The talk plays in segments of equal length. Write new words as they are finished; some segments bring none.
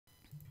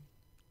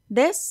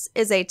This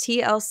is a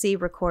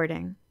TLC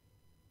recording.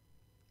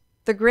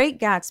 The Great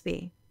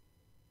Gatsby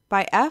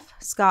by F.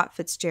 Scott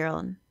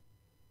Fitzgerald.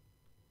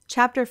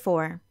 Chapter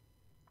 4.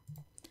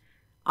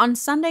 On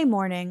Sunday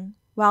morning,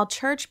 while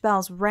church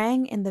bells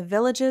rang in the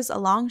villages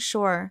along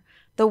shore,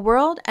 the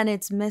world and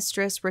its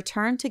mistress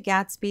returned to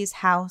Gatsby's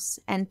house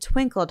and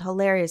twinkled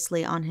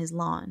hilariously on his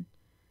lawn.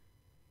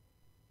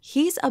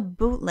 "He's a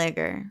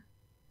bootlegger,"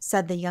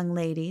 said the young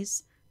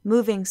ladies,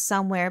 moving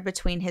somewhere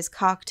between his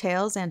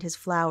cocktails and his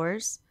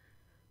flowers.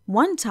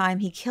 One time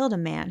he killed a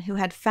man who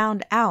had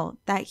found out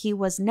that he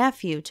was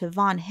nephew to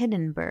von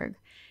Hindenburg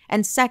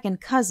and second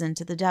cousin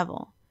to the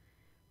devil.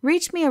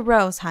 "Reach me a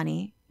rose,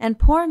 honey, and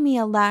pour me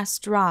a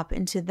last drop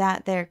into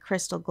that there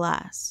crystal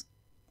glass."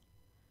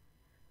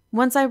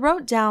 Once I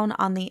wrote down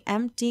on the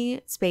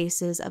empty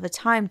spaces of a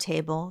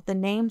timetable the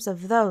names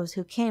of those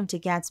who came to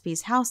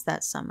Gatsby's house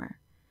that summer.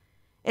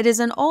 It is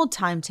an old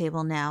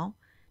timetable now,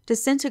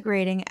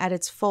 disintegrating at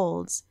its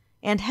folds,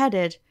 and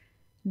headed,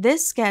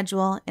 "This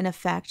schedule in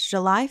effect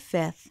July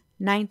 5th,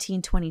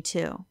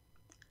 1922.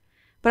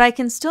 But I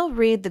can still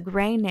read the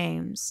gray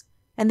names,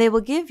 and they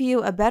will give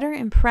you a better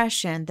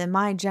impression than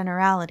my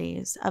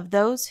generalities of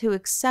those who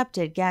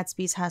accepted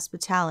Gatsby's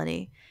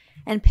hospitality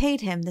and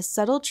paid him the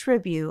subtle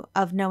tribute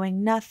of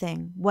knowing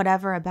nothing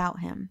whatever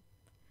about him.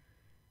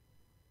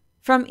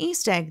 From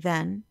East Egg,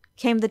 then,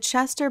 came the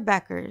Chester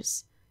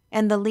Beckers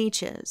and the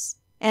Leaches,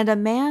 and a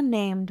man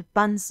named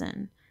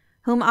Bunsen,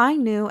 whom I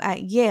knew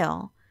at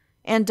Yale,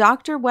 and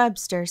Dr.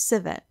 Webster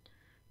Civet,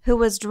 who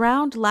was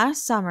drowned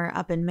last summer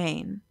up in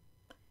Maine,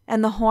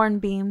 and the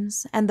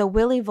Hornbeams, and the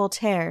Willie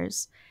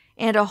Voltaires,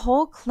 and a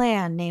whole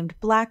clan named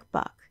Black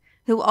Buck,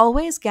 who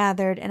always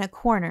gathered in a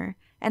corner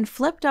and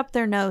flipped up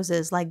their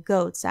noses like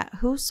goats at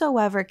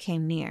whosoever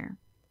came near.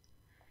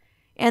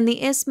 And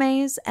the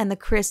Ismays and the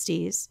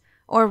Christies,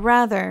 or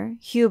rather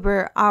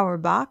Huber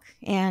Auerbach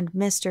and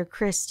Mr.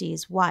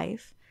 Christie's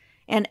wife,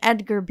 and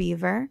Edgar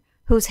Beaver,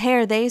 whose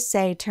hair they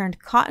say turned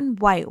cotton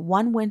white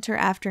one winter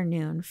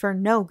afternoon for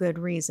no good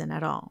reason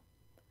at all.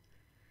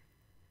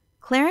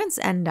 Clarence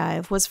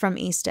Endive was from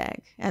East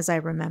Egg, as I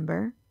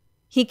remember.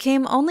 He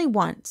came only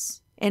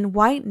once, in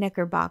white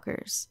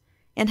knickerbockers,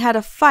 and had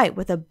a fight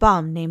with a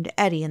bum named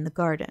Eddie in the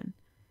garden.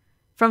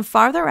 From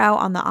farther out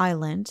on the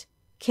island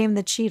came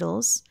the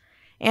Cheadles,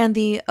 and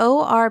the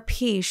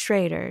O.R.P.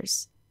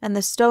 Schraders, and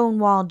the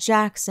Stonewall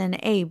Jackson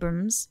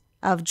Abrams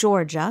of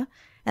Georgia,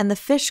 and the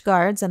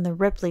Fishguards and the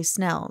Ripley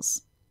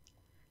Snells.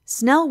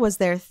 Snell was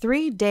there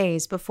 3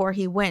 days before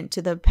he went to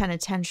the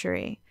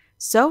penitentiary,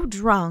 so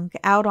drunk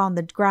out on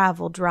the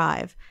gravel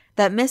drive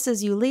that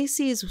Mrs.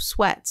 Ulysses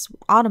Sweat's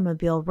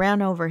automobile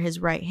ran over his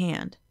right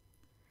hand.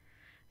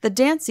 The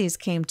Danceys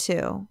came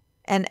too,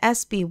 and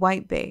S.B.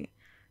 Whitebait,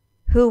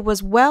 who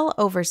was well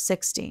over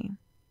 60,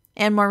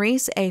 and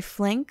Maurice A.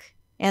 Flink,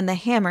 and the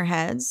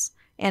Hammerheads,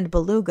 and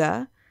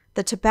Beluga,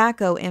 the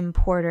tobacco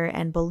importer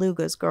and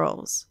Beluga's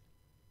girls.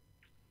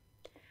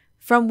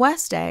 From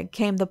West Egg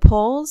came the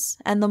Poles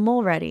and the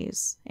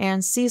Mulreadys,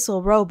 and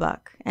Cecil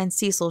Roebuck and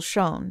Cecil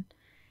Schoen,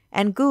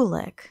 and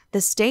Gulick,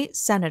 the state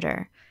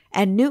senator,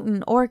 and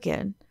Newton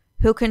Orchid,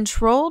 who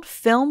controlled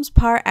films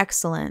par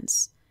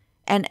excellence,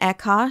 and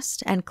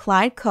Eckhost and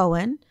Clyde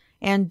Cohen,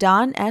 and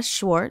Don S.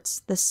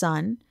 Schwartz, the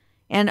son,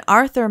 and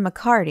Arthur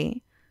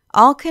McCarty,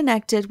 all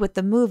connected with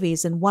the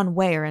movies in one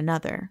way or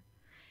another,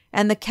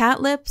 and the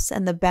Catlips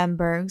and the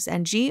Bembergs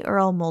and G.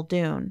 Earl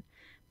Muldoon,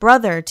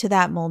 brother to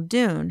that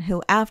Muldoon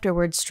who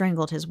afterwards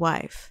strangled his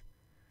wife.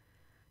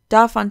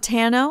 Da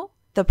Fontano,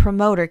 the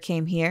promoter,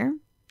 came here,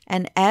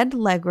 and Ed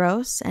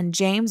Legros and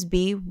James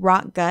B.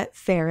 Rotgut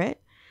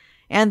Ferret,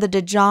 and the De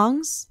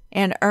Jongs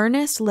and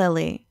Ernest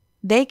Lilly.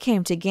 They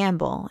came to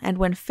gamble, and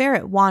when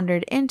Ferret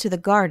wandered into the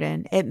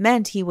garden, it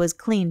meant he was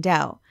cleaned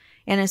out,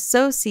 an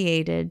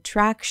associated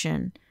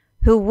traction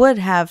who would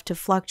have to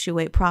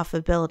fluctuate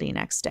profitability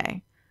next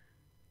day.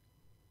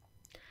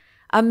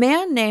 A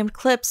man named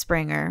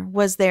Klipspringer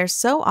was there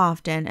so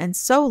often and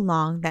so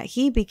long that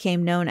he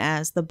became known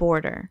as the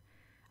Boarder.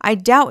 I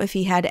doubt if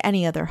he had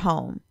any other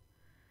home.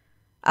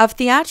 Of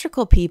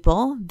theatrical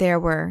people, there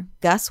were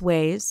Gus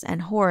Ways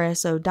and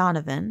Horace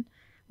O'Donovan,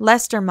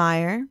 Lester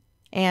Meyer,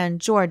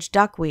 and George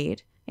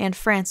Duckweed, and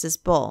Francis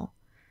Bull.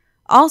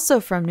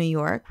 Also from New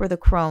York were the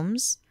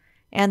Cromes,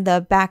 and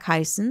the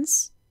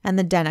Backheisens, and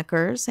the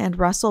Denekers, and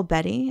Russell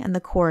Betty, and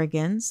the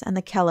Corrigans, and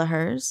the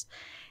Kelleher's,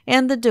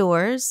 and the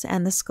Doers,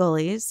 and the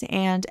Scullys,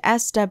 and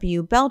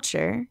S.W.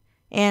 Belcher,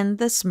 and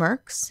the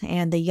Smirks,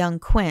 and the young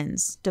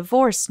Quinns,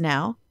 divorced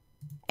now,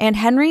 and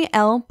Henry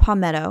L.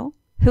 Palmetto,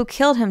 who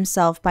killed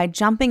himself by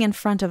jumping in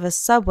front of a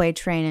subway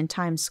train in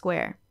Times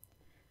Square.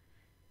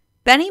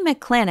 Benny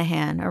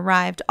McClanahan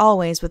arrived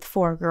always with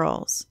 4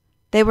 girls.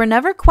 They were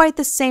never quite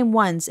the same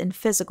ones in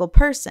physical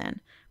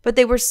person, but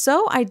they were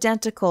so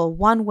identical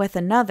one with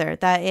another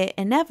that it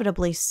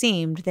inevitably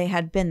seemed they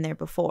had been there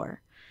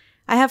before.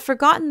 I have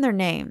forgotten their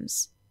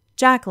names.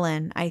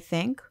 Jacqueline, I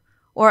think,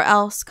 or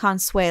else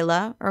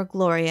Consuela, or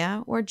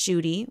Gloria, or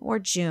Judy, or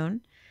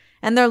June,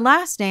 and their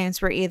last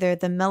names were either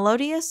the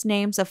melodious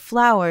names of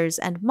flowers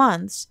and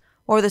months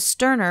or the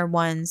sterner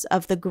ones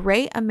of the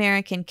great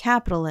American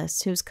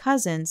capitalists whose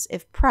cousins,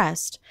 if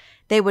pressed,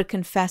 they would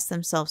confess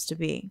themselves to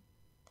be.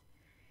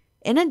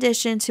 In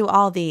addition to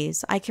all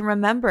these, I can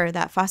remember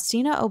that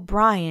Faustina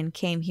O'Brien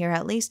came here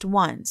at least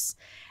once,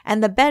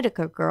 and the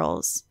Baedeker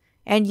girls,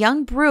 and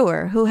young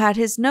Brewer, who had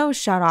his nose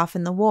shot off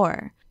in the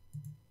war,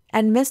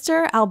 and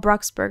Mr.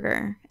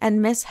 Albruxberger,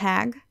 and Miss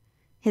Hagg,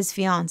 his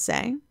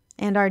fiancée,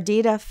 and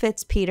Ardita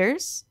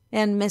Fitzpeters,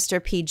 and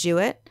Mr. P.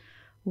 Jewett,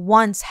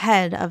 once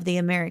head of the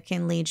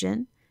American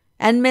Legion,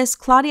 and Miss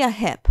Claudia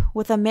Hip,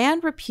 with a man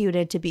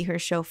reputed to be her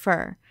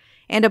chauffeur,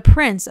 and a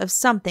prince of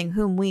something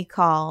whom we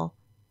call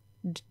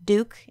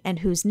Duke, and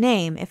whose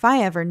name, if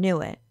I ever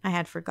knew it, I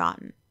had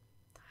forgotten.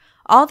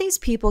 All these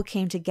people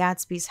came to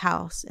Gatsby's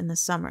house in the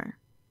summer.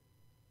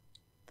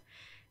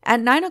 At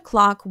 9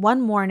 o'clock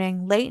one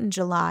morning late in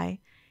July,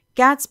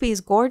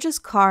 Gatsby's gorgeous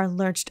car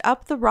lurched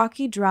up the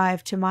rocky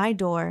drive to my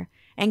door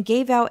and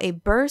gave out a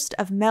burst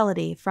of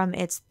melody from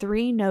its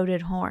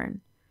three-noted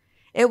horn.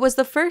 It was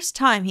the first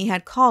time he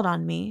had called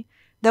on me,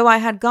 though I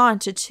had gone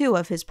to 2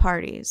 of his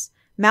parties,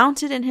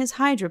 mounted in his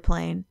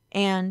hydroplane,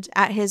 and,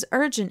 at his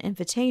urgent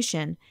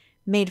invitation,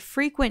 made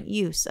frequent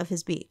use of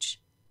his beach.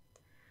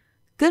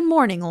 "Good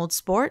morning, old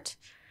sport.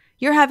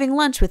 You're having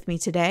lunch with me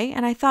today,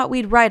 and I thought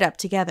we'd ride up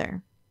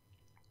together."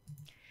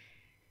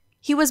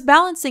 He was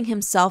balancing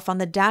himself on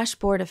the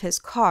dashboard of his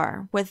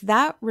car with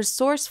that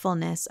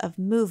resourcefulness of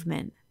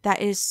movement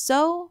that is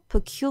so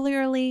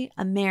peculiarly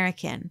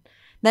American,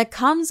 that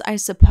comes, I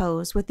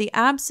suppose, with the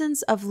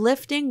absence of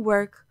lifting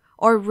work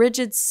or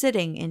rigid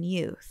sitting in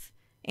youth,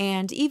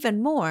 and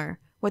even more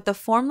with the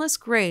formless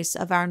grace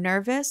of our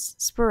nervous,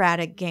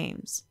 sporadic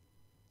games.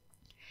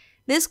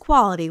 This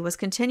quality was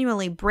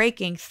continually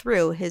breaking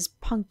through his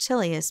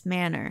punctilious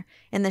manner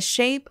in the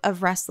shape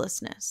of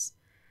restlessness.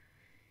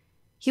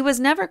 He was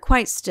never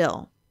quite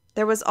still.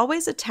 There was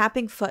always a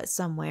tapping foot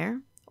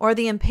somewhere, or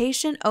the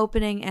impatient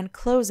opening and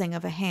closing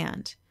of a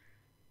hand.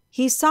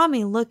 He saw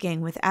me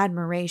looking with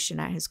admiration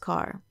at his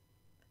car.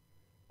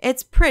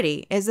 "It's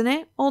pretty, isn't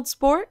it, old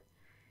sport?"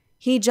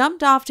 He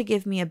jumped off to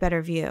give me a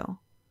better view.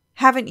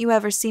 "Haven't you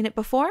ever seen it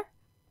before?"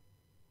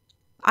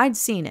 I'd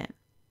seen it.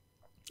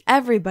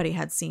 Everybody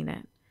had seen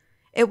it.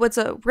 It was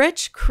a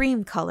rich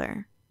cream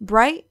color,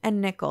 bright and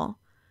nickel,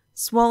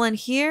 swollen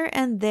here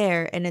and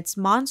there in its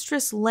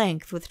monstrous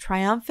length with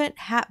triumphant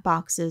hat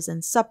boxes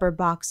and supper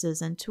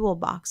boxes and tool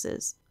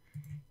boxes,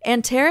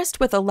 and terraced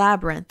with a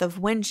labyrinth of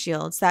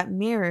windshields that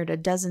mirrored a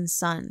dozen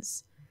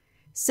suns.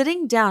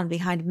 Sitting down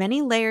behind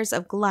many layers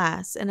of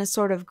glass in a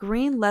sort of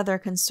green leather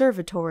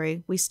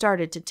conservatory, we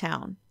started to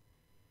town.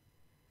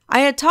 I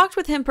had talked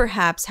with him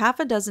perhaps half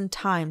a dozen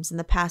times in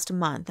the past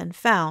month and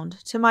found,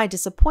 to my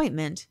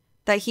disappointment,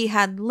 that he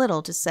had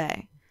little to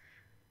say.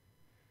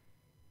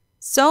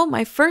 So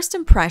my first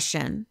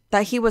impression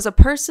that he was a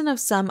person of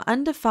some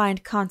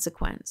undefined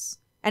consequence,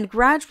 and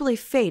gradually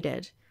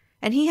faded,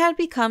 and he had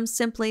become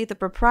simply the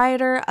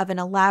proprietor of an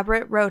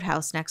elaborate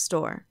roadhouse next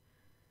door.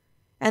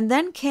 And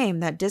then came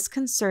that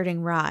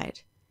disconcerting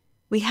ride.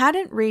 We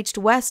hadn't reached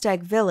West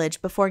Egg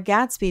Village before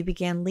Gatsby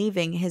began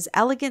leaving his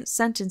elegant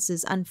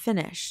sentences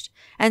unfinished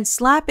and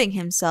slapping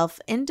himself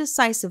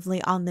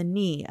indecisively on the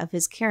knee of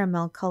his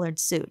caramel-colored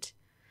suit.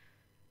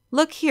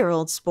 "Look here,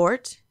 old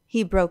sport,"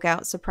 he broke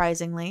out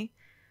surprisingly.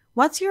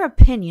 "What's your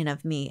opinion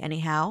of me,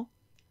 anyhow?"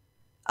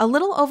 A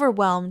little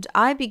overwhelmed,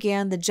 I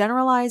began the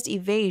generalized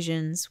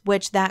evasions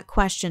which that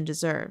question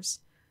deserves.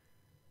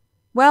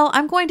 "Well,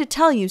 I'm going to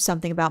tell you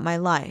something about my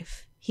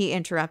life," he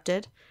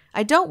interrupted.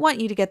 "I don't want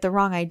you to get the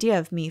wrong idea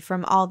of me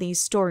from all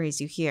these stories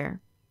you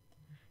hear."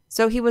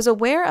 So he was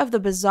aware of the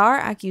bizarre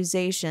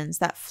accusations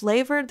that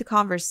flavored the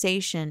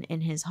conversation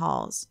in his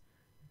halls.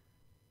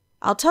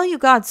 "I'll tell you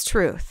God's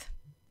truth."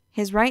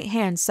 His right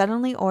hand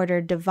suddenly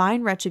ordered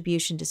divine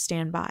retribution to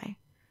stand by.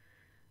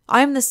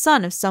 "I am the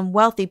son of some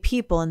wealthy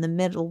people in the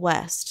Middle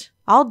West,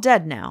 all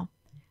dead now.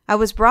 I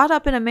was brought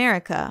up in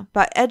America,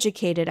 but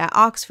educated at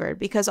Oxford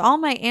because all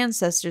my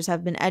ancestors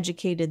have been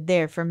educated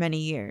there for many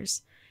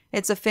years.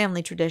 It's a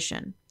family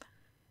tradition."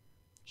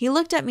 He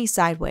looked at me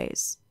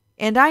sideways,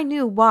 and I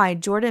knew why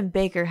Jordan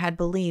Baker had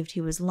believed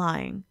he was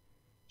lying.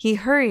 He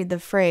hurried the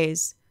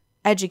phrase,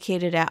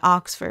 "educated at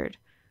Oxford,"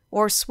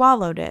 or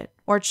swallowed it,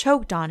 or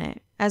choked on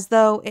it, as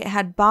though it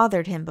had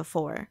bothered him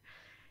before.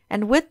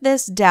 And with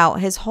this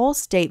doubt, his whole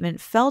statement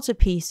fell to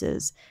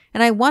pieces,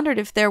 and I wondered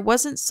if there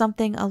wasn't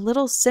something a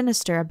little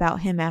sinister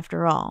about him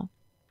after all.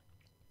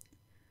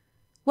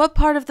 "What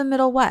part of the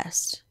Middle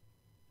West?"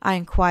 I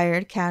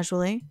inquired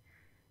casually.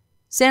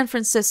 "San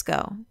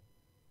Francisco."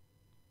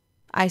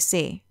 "I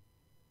see.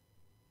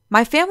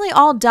 My family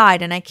all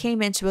died and I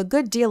came into a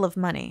good deal of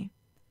money."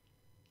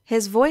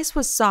 His voice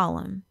was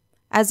solemn,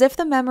 as if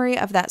the memory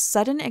of that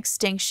sudden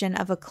extinction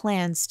of a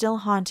clan still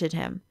haunted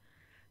him.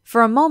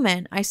 For a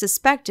moment, I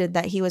suspected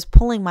that he was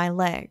pulling my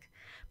leg,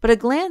 but a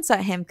glance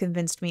at him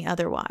convinced me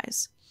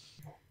otherwise.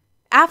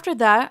 "After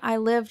that, I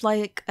lived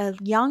like a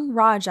young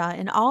Rajah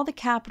in all the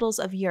capitals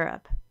of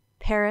Europe,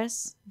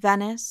 Paris,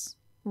 Venice,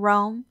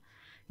 Rome,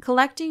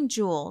 collecting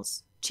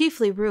jewels,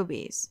 chiefly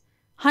rubies,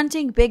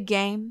 hunting big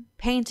game,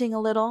 painting a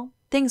little,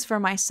 things for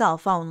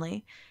myself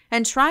only,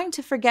 and trying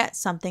to forget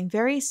something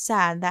very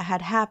sad that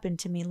had happened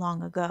to me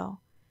long ago.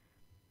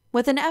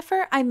 With an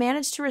effort, I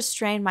managed to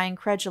restrain my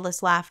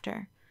incredulous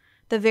laughter.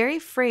 The very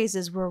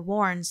phrases were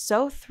worn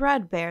so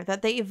threadbare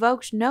that they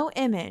evoked no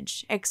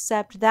image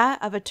except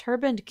that of a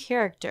turbaned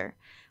character,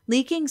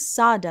 leaking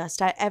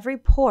sawdust at every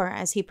pore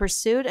as he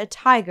pursued a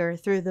tiger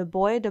through the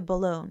Bois de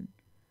Boulogne.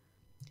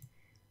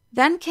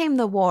 Then came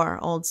the war,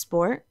 old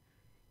sport.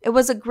 It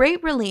was a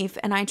great relief,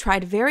 and I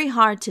tried very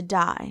hard to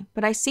die,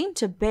 but I seemed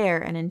to bear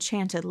an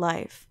enchanted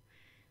life.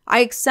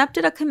 I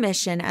accepted a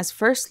commission as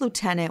first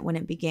lieutenant when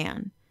it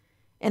began.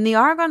 In the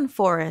Argonne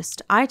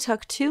Forest, I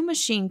took 2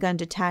 machine gun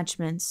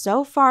detachments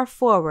so far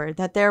forward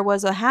that there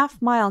was a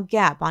half-mile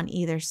gap on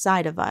either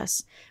side of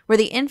us, where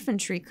the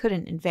infantry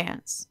couldn't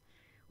advance.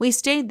 We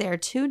stayed there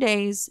 2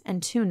 days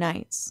and 2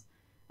 nights.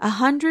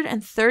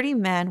 130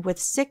 men with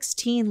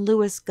 16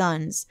 Lewis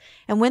guns,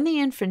 and when the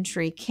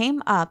infantry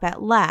came up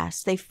at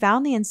last, they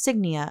found the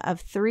insignia of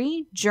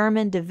 3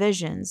 German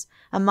divisions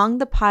among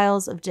the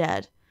piles of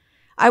dead.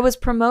 I was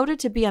promoted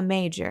to be a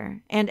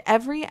major, and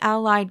every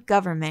Allied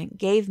government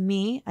gave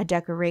me a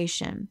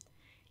decoration.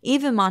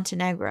 Even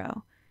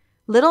Montenegro.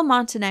 Little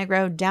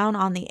Montenegro down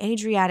on the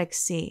Adriatic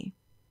Sea.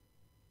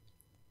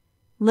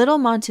 Little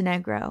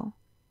Montenegro.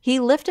 He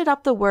lifted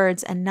up the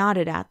words and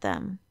nodded at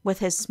them with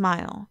his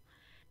smile.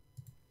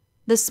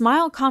 The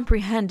smile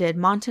comprehended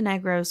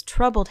Montenegro's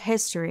troubled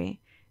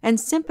history and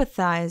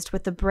sympathized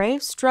with the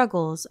brave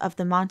struggles of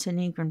the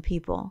Montenegrin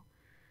people.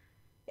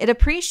 It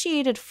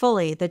appreciated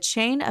fully the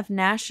chain of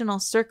national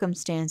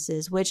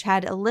circumstances which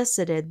had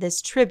elicited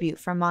this tribute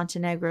from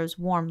Montenegro's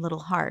warm little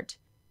heart.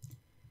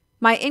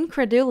 My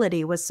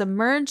incredulity was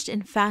submerged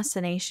in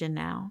fascination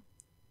now.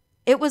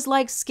 It was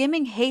like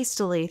skimming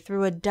hastily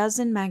through a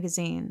dozen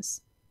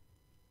magazines.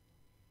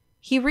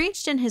 He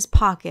reached in his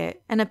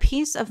pocket, and a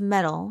piece of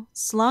metal,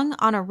 slung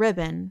on a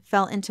ribbon,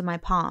 fell into my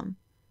palm.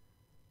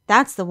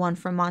 That's the one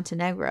from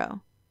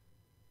Montenegro.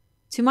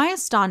 To my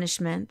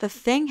astonishment, the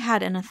thing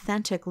had an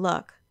authentic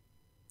look.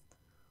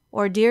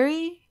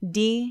 Ordiri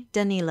di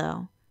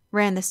Danilo,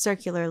 ran the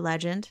circular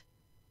legend.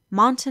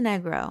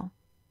 Montenegro,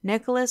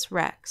 Nicholas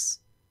Rex.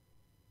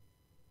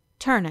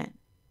 Turn it.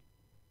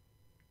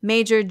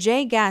 Major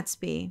J.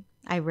 Gatsby,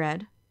 I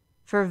read,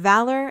 for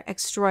valor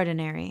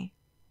extraordinary.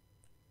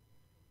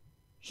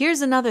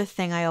 Here's another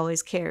thing I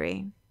always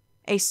carry.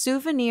 A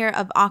souvenir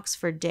of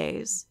Oxford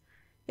days.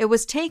 It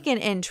was taken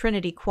in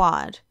Trinity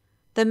Quad.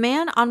 The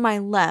man on my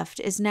left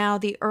is now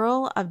the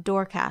Earl of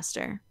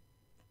Dorchester.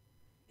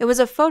 It was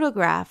a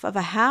photograph of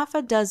a half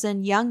a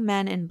dozen young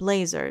men in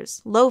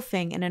blazers,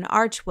 loafing in an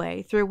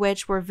archway through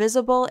which were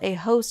visible a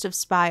host of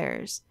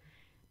spires.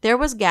 There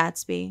was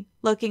Gatsby,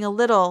 looking a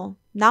little,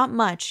 not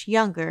much,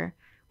 younger,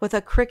 with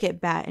a cricket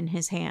bat in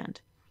his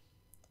hand.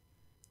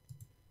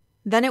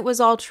 Then it was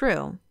all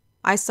true.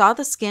 I saw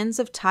the skins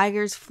of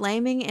tigers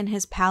flaming in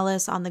his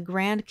palace on the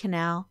Grand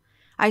Canal.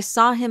 I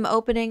saw him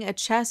opening a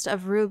chest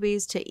of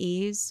rubies to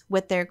ease,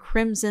 with their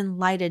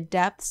crimson-lighted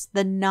depths,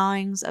 the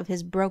gnawings of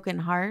his broken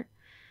heart.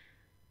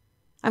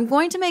 I'm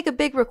going to make a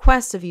big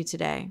request of you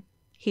today,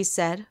 he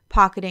said,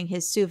 pocketing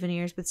his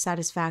souvenirs with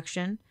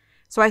satisfaction.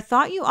 So I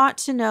thought you ought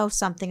to know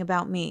something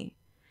about me.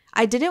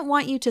 I didn't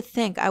want you to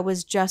think I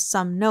was just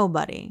some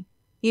nobody.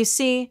 You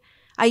see,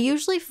 I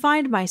usually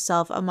find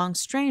myself among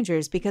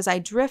strangers because I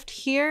drift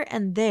here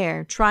and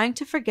there trying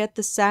to forget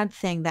the sad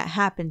thing that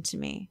happened to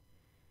me.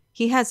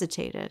 He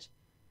hesitated.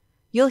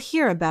 You'll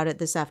hear about it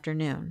this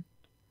afternoon.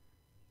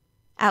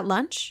 At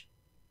lunch?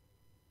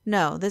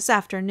 No, this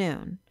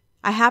afternoon.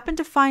 I happened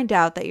to find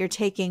out that you're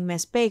taking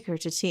Miss Baker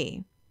to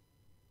tea.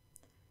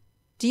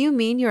 Do you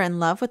mean you're in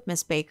love with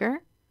Miss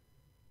Baker?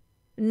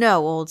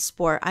 No, old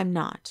sport, I'm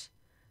not.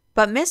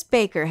 But Miss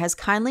Baker has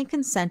kindly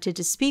consented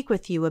to speak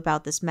with you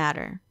about this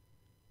matter.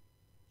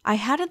 I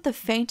hadn't the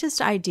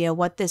faintest idea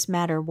what this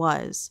matter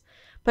was,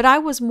 but I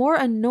was more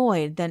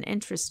annoyed than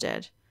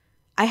interested.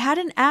 I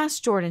hadn't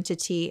asked Jordan to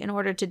tea in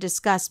order to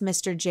discuss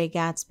Mr. J.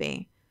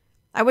 Gatsby.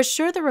 I was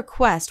sure the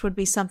request would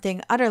be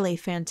something utterly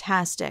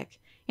fantastic,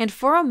 and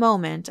for a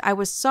moment I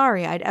was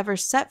sorry I'd ever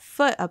set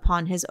foot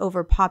upon his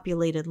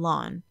overpopulated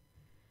lawn.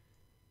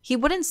 He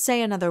wouldn't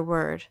say another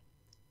word.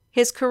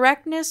 His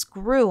correctness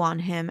grew on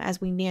him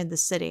as we neared the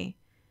city.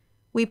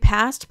 We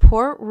passed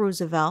Port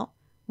Roosevelt,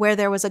 where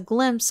there was a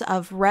glimpse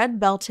of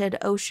red-belted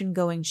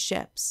ocean-going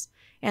ships,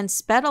 and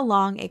sped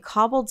along a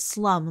cobbled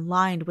slum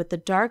lined with the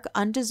dark,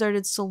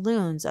 undeserted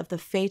saloons of the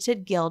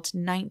fated gilt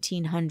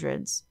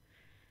 1900s.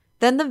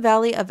 Then the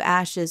Valley of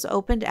Ashes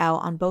opened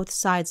out on both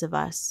sides of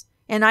us,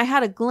 and I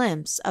had a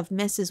glimpse of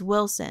Mrs.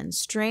 Wilson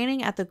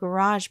straining at the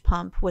garage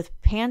pump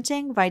with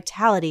panting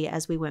vitality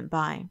as we went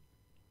by.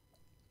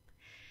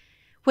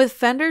 With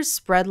fenders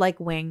spread like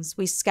wings,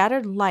 we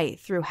scattered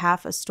light through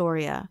half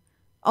Astoria.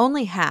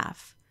 Only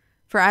half.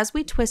 For as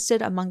we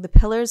twisted among the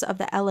pillars of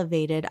the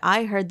elevated,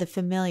 I heard the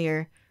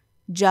familiar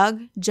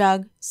jug,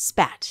 jug,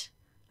 spat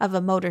of a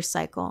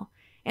motorcycle,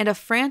 and a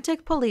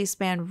frantic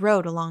policeman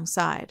rode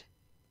alongside.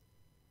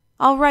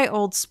 All right,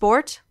 old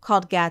sport,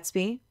 called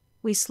Gatsby.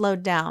 We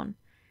slowed down.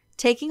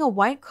 Taking a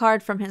white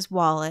card from his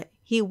wallet,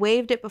 he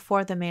waved it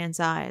before the man's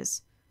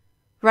eyes.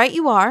 "Right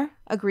you are,"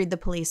 agreed the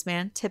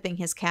policeman, tipping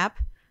his cap.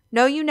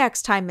 "Know you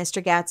next time,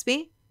 Mr.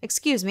 Gatsby.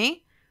 Excuse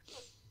me."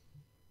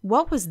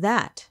 "What was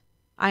that?"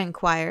 I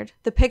inquired.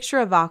 "The picture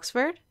of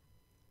Oxford?"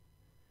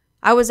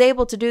 "I was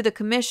able to do the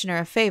commissioner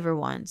a favor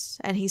once,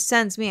 and he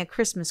sends me a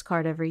Christmas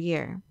card every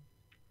year."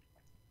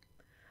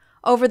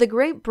 Over the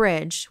great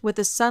bridge, with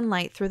the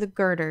sunlight through the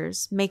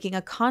girders, making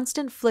a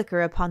constant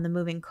flicker upon the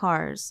moving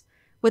cars,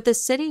 with the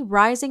city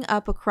rising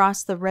up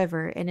across the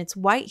river in its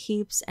white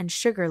heaps and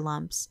sugar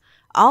lumps,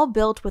 all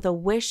built with a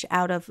wish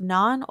out of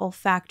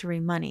non-olfactory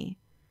money.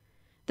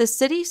 The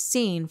city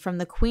scene from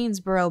the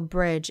Queensboro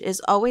Bridge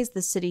is always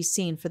the city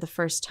scene for the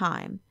first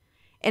time,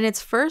 in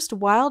its first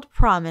wild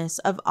promise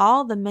of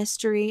all the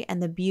mystery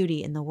and the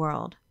beauty in the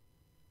world.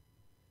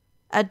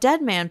 A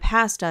dead man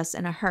passed us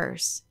in a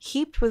hearse,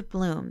 heaped with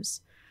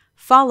blooms,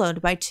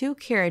 followed by 2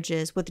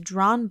 carriages with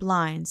drawn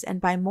blinds and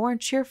by more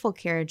cheerful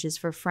carriages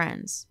for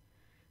friends.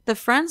 The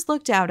friends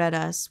looked out at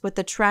us with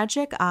the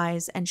tragic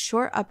eyes and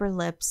short upper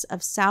lips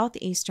of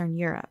southeastern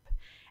Europe,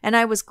 and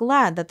I was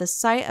glad that the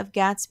sight of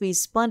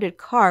Gatsby's splendid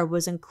car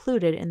was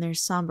included in their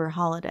somber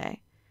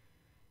holiday.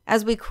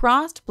 As we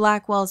crossed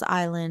Blackwell's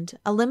Island,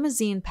 a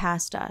limousine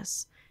passed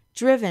us,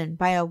 driven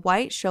by a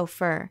white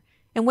chauffeur,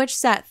 in which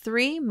sat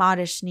 3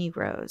 modish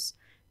Negroes,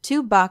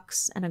 2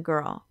 bucks and a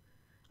girl.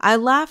 I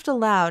laughed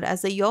aloud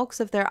as the yolks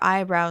of their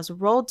eyebrows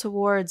rolled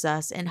towards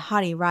us in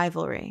haughty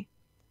rivalry.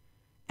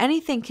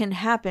 Anything can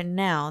happen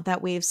now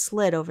that we've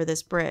slid over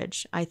this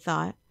bridge, I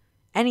thought.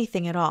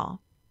 Anything at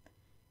all.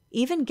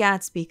 Even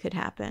Gatsby could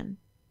happen,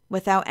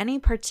 without any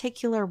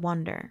particular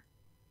wonder.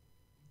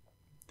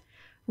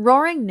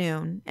 Roaring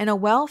noon, in a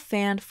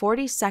well-fanned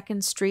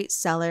 42nd Street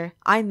cellar,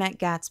 I met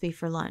Gatsby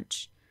for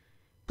lunch.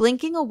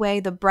 Blinking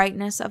away the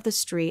brightness of the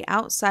street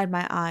outside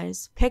my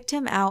eyes, picked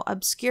him out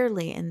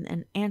obscurely in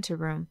an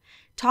anteroom,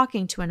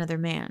 talking to another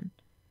man.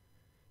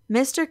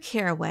 "Mr.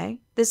 Carraway,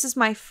 this is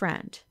my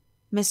friend,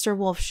 Mr.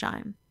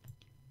 Wolfsheim."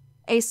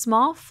 A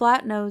small,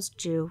 flat-nosed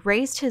Jew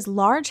raised his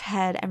large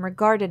head and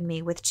regarded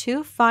me with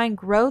 2 fine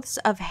growths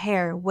of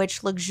hair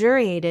which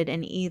luxuriated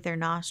in either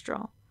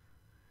nostril.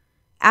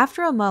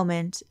 After a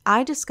moment,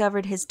 I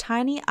discovered his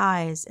tiny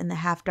eyes in the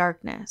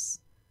half-darkness.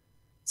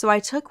 "So I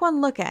took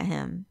one look at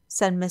him,"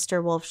 said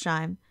Mr.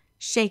 Wolfsheim,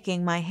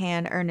 shaking my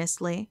hand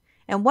earnestly,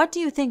 "and what do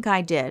you think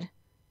I did?"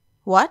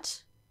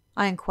 "What?"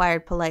 I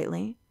inquired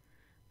politely.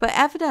 But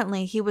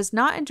evidently he was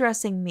not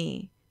addressing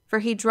me, for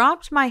he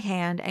dropped my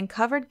hand and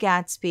covered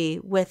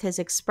Gatsby with his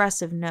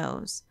expressive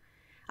nose.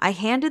 I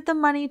handed the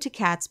money to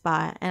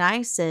Catspaw, and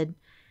I said,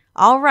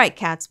 "All right,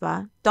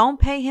 Catspaw, don't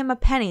pay him a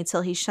penny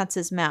till he shuts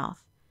his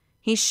mouth."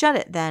 He shut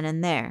it then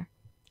and there.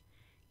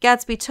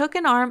 Gatsby took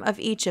an arm of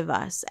each of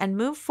us and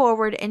moved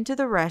forward into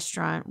the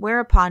restaurant,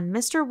 whereupon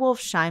Mr.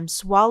 Wolfsheim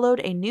swallowed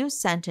a new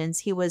sentence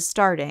he was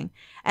starting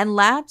and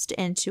lapsed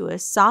into a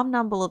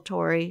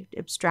somnambulatory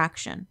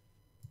abstraction.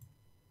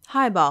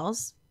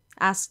 "Highballs?"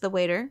 asked the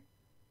waiter.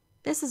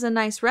 "This is a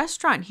nice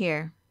restaurant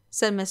here,"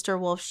 said Mr.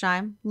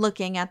 Wolfsheim,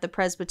 looking at the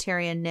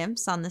Presbyterian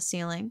nymphs on the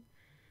ceiling.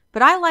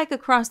 "But I like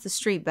across the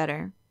street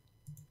better."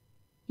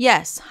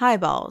 "Yes,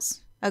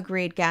 highballs,"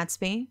 agreed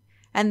Gatsby,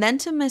 and then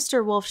to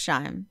Mr.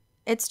 Wolfsheim,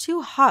 "It's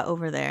too hot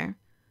over there."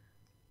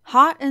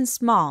 "Hot and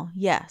small,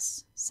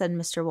 yes," said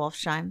Mr.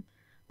 Wolfsheim,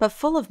 "but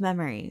full of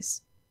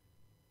memories."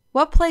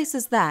 "What place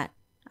is that?"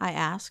 I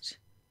asked.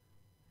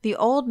 "The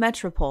old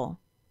Metropole."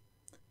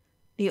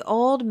 "The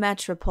old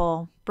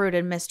Metropole,"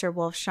 brooded Mr.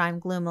 Wolfsheim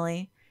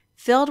gloomily,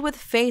 "filled with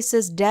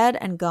faces dead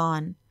and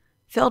gone,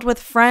 filled with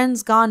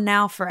friends gone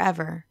now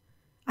forever.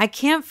 I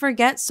can't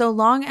forget so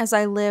long as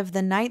I live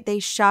the night they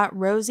shot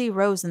Rosie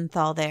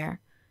Rosenthal there.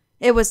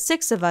 It was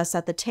 6 of us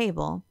at the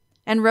table,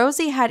 and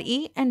Rosie had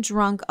eat and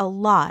drunk a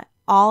lot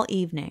all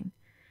evening.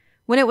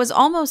 When it was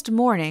almost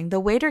morning,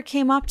 the waiter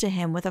came up to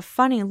him with a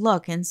funny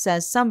look and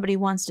says somebody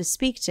wants to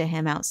speak to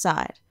him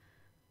outside.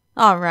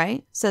 'All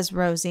right,' says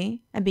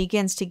Rosie, and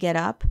begins to get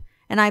up,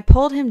 and I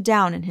pulled him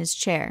down in his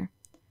chair.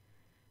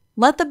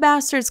 'Let the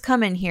bastards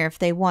come in here if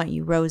they want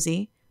you,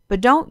 Rosie,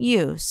 but don't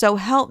you, so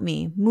help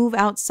me, move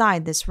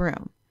outside this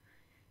room.'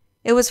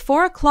 It was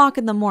 4 o'clock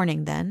in the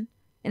morning then,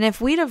 and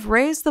if we'd have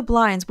raised the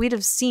blinds, we'd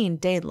have seen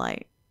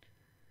daylight."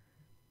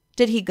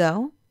 "Did he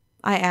go?"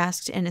 I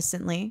asked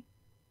innocently.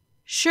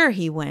 "Sure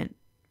he went."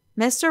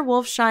 Mr.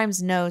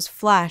 Wolfsheim's nose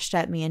flashed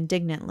at me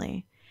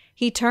indignantly.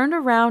 He turned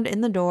around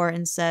in the door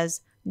and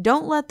says,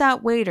 "Don't let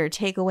that waiter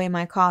take away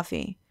my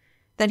coffee."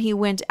 Then he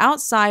went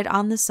outside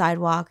on the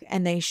sidewalk,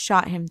 and they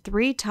shot him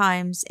 3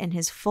 times in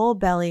his full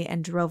belly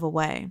and drove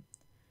away.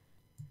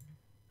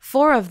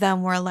 4 of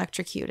them were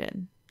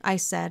electrocuted, I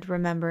said,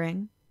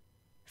 remembering.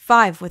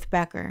 5 with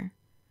Becker.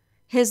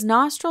 His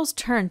nostrils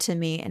turned to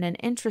me in an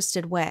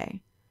interested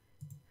way.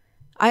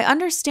 "I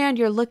understand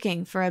you're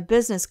looking for a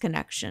business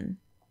connection."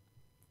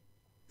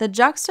 The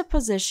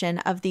juxtaposition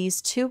of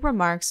these 2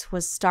 remarks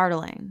was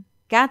startling.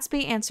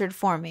 Gatsby answered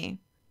for me.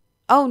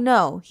 "Oh,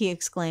 no," he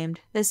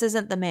exclaimed. "This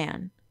isn't the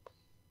man."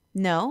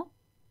 "No?"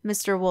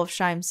 Mr.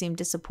 Wolfsheim seemed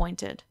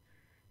disappointed.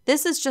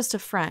 This is just a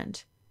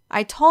friend.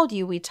 I told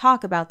you we'd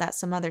talk about that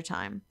some other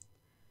time."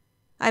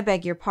 "I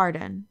beg your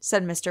pardon,"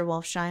 said Mr.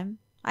 Wolfsheim.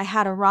 "I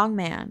had a wrong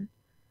man."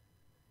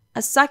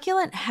 A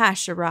succulent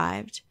hash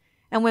arrived,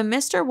 and when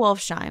Mr.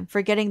 Wolfsheim,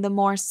 forgetting the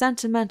more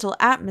sentimental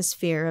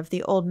atmosphere of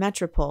the old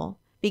metropole,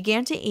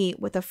 began to eat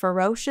with a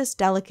ferocious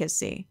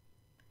delicacy.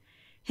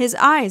 His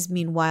eyes,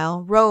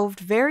 meanwhile, roved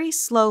very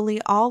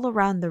slowly all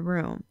around the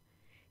room.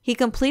 He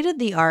completed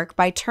the arc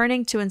by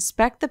turning to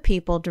inspect the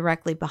people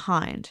directly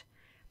behind.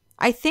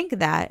 I think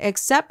that,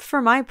 except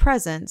for my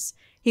presence,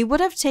 he would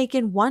have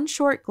taken one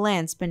short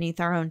glance beneath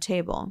our own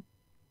table.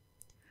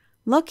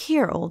 "Look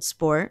here, old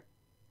sport,"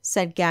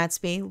 said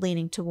Gatsby,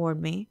 leaning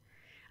toward me.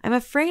 "I'm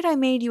afraid I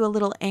made you a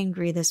little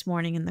angry this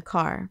morning in the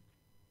car."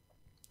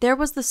 There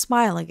was the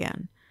smile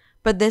again,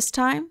 but this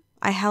time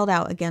I held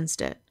out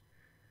against it.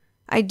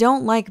 "I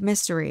don't like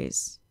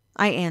mysteries,"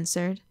 I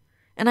answered,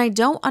 "and I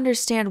don't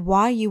understand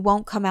why you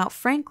won't come out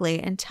frankly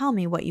and tell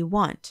me what you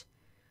want.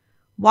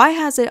 Why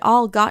has it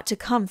all got to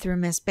come through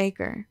Miss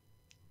Baker?"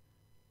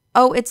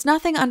 "Oh, it's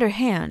nothing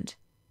underhand,"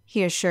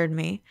 he assured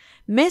me.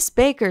 "Miss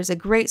Baker's a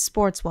great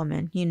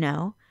sportswoman, you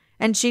know,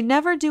 and she'd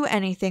never do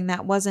anything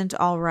that wasn't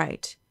all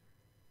right."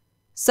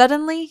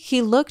 Suddenly,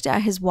 he looked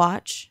at his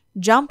watch,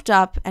 jumped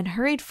up, and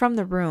hurried from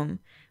the room,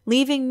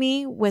 leaving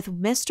me with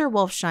Mr.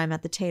 Wolfsheim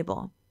at the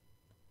table.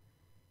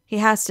 "He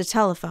has to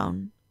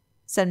telephone,"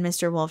 said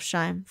Mr.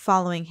 Wolfsheim,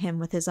 following him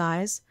with his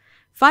eyes.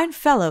 "Fine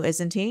fellow,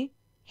 isn't he?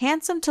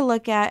 Handsome to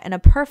look at and a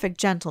perfect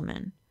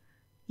gentleman."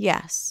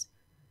 "Yes."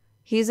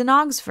 "He's an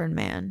Oxford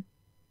man."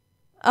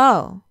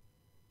 "Oh."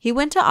 "He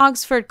went to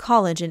Oxford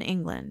College in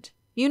England.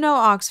 You know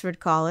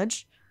Oxford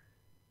College?"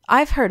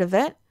 "I've heard of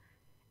it.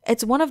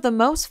 It's one of the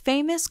most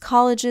famous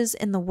colleges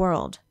in the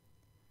world."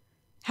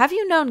 "Have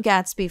you known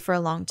Gatsby for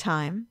a long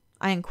time?"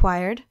 I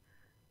inquired.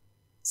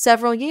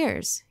 "Several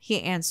years,"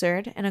 he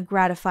answered in a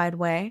gratified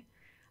way.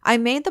 "I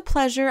made the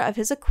pleasure of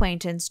his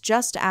acquaintance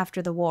just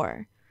after the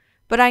war,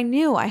 but I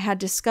knew I had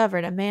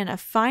discovered a man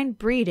of fine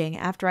breeding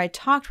after I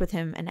talked with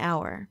him an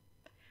hour.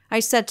 I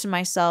said to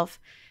myself,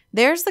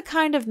 there's the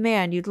kind of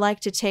man you'd like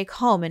to take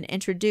home and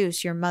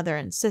introduce your mother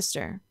and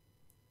sister."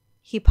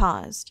 He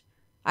paused.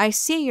 "I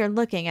see you're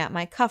looking at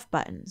my cuff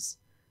buttons."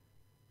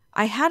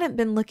 I hadn't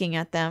been looking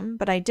at them,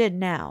 but I did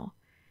now.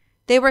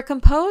 They were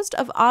composed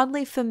of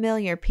oddly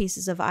familiar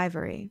pieces of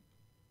ivory.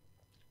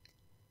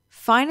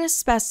 "Finest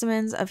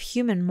specimens of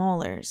human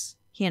molars,"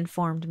 he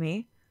informed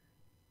me.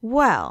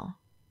 "Well,"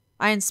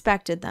 I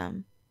inspected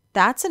them.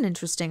 "That's an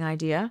interesting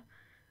idea."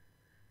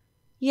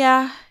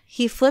 "Yeah,"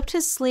 he flipped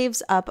his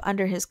sleeves up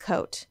under his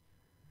coat.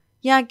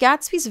 "Yeah,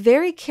 Gatsby's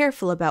very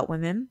careful about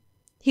women.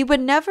 He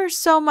would never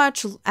so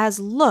much as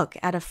look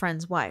at a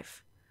friend's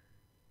wife."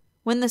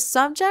 When the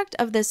subject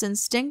of this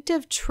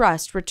instinctive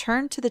trust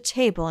returned to the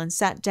table and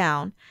sat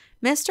down,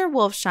 Mr.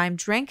 Wolfsheim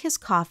drank his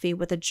coffee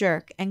with a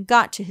jerk and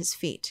got to his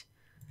feet.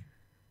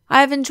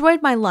 "I have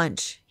enjoyed my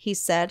lunch," he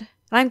said,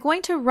 "and I'm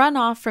going to run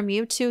off from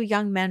you two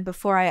young men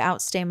before I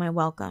outstay my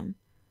welcome."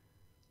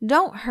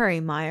 "Don't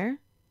hurry, Meyer,"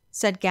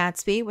 said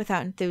Gatsby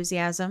without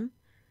enthusiasm.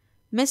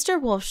 Mr.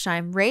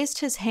 Wolfsheim raised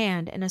his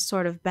hand in a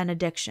sort of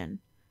benediction.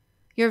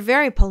 "You're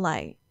very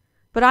polite,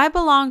 but I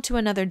belong to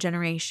another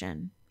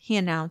generation," he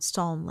announced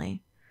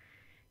solemnly.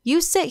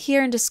 "You sit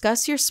here and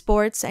discuss your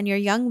sports and your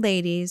young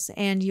ladies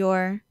and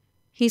your—"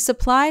 He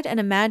supplied an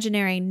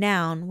imaginary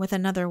noun with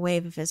another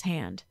wave of his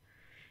hand.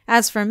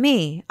 "As for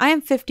me, I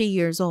am 50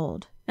 years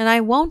old, and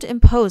I won't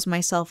impose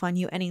myself on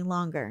you any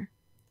longer."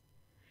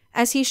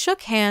 As he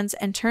shook hands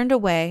and turned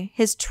away,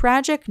 his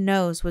tragic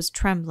nose was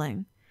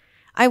trembling.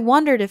 I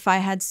wondered if I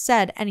had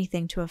said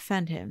anything to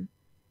offend him.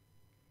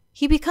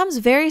 "He becomes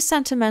very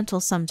sentimental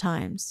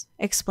sometimes,"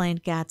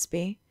 explained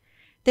Gatsby.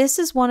 "This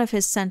is one of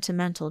his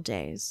sentimental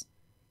days.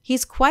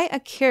 He's quite a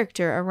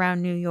character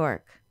around New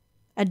York,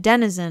 a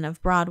denizen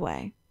of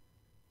Broadway."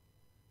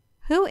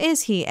 "Who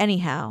is he,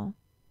 anyhow?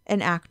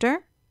 An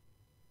actor?"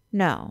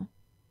 "No."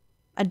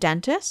 "A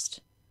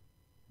dentist?"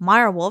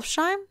 "Meyer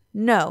Wolfsheim?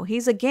 No,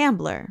 he's a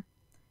gambler."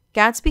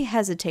 Gatsby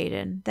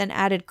hesitated, then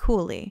added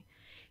coolly,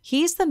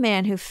 "He's the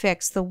man who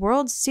fixed the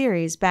World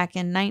Series back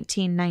in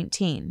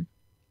 1919.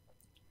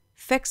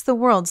 "Fixed the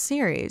World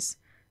Series?"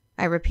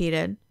 I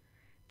repeated.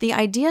 The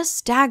idea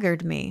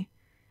staggered me.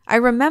 I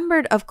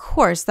remembered, of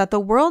course, that the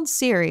World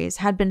Series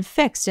had been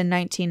fixed in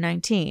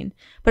 1919,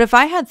 but if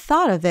I had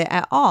thought of it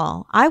at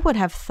all, I would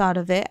have thought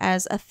of it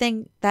as a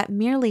thing that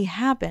merely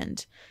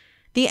happened,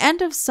 the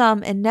end of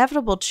some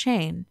inevitable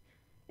chain.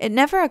 It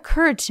never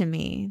occurred to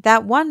me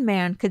that one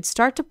man could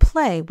start to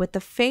play with the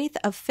faith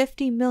of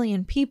 50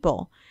 million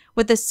people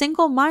with the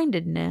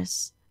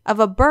single-mindedness of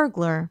a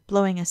burglar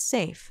blowing a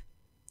safe.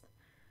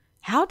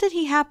 "How did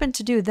he happen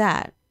to do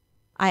that?"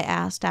 I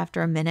asked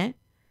after a minute.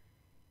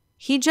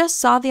 "He just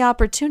saw the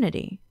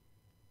opportunity."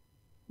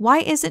 "Why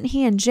isn't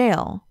he in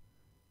jail?"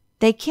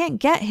 "They can't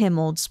get him,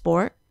 old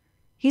sport.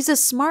 He's a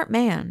smart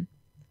man."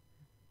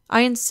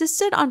 I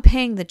insisted on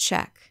paying the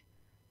check.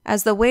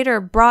 As the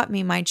waiter brought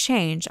me my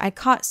change, I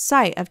caught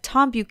sight of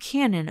Tom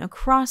Buchanan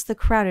across the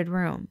crowded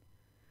room.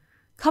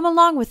 "Come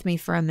along with me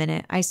for a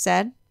minute," I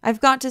said.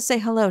 "I've got to say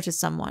hello to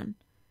someone."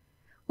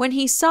 When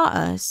he saw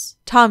us,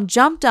 Tom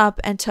jumped up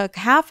and took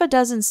half a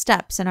dozen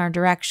steps in our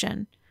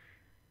direction.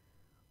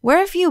 "Where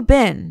have you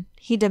been?"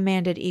 he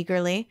demanded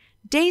eagerly.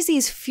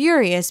 "Daisy's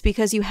furious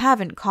because you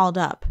haven't called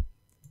up."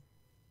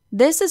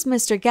 "This is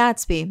Mr.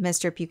 Gatsby,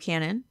 Mr.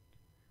 Buchanan."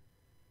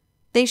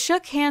 They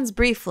shook hands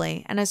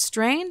briefly, and a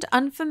strained,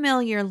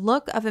 unfamiliar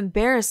look of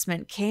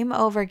embarrassment came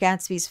over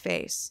Gatsby's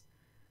face.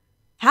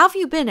 "How've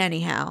you been,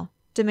 anyhow?"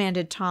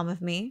 demanded Tom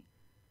of me.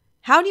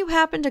 "How do you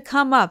happen to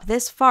come up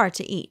this far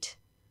to eat?"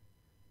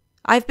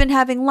 "I've been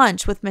having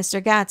lunch with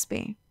Mr.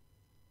 Gatsby."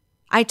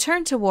 I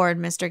turned toward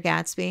Mr.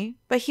 Gatsby,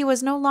 but he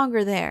was no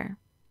longer there.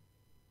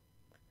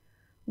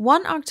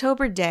 "One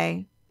October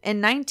day in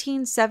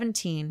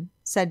 1917,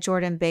 said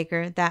Jordan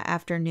Baker that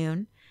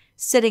afternoon,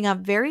 sitting up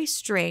very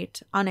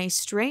straight on a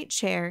straight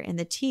chair in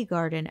the tea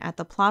garden at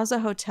the Plaza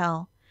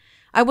Hotel,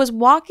 "I was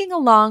walking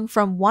along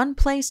from one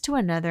place to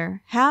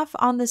another, half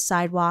on the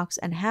sidewalks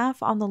and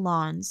half on the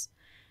lawns.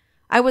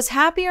 I was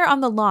happier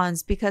on the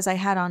lawns because I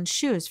had on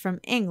shoes from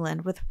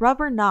England with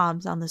rubber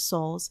knobs on the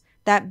soles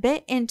that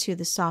bit into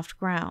the soft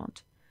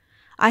ground.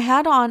 I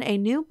had on a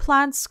new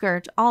plaid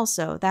skirt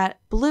also that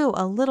blew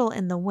a little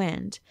in the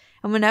wind,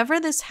 and whenever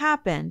this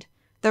happened,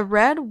 the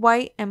red,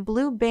 white, and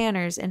blue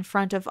banners in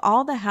front of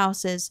all the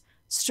houses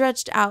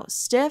stretched out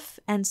stiff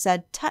and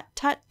said tut,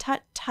 tut,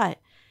 tut, tut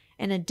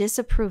in a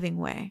disapproving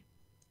way.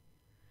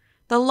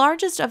 The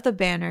largest of the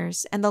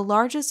banners and the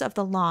largest of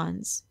the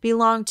lawns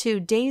belonged to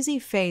Daisy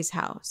Fay's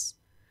house.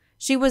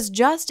 She was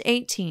just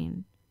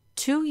 18,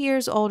 2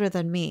 years older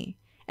than me,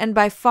 and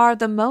by far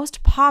the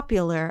most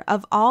popular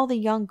of all the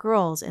young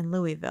girls in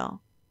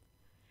Louisville.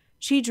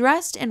 She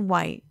dressed in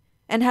white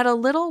and had a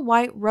little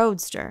white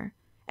roadster,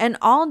 and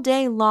all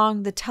day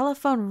long the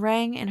telephone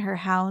rang in her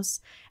house,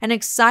 and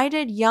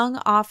excited young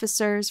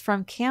officers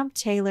from Camp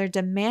Taylor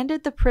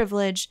demanded the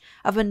privilege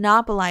of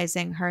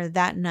monopolizing her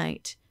that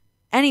night,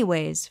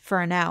 anyways for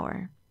an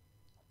hour.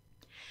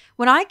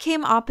 When I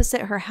came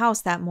opposite her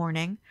house that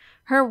morning,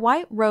 her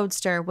white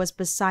roadster was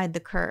beside the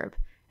curb,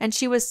 and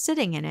she was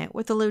sitting in it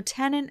with a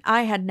lieutenant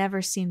I had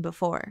never seen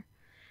before.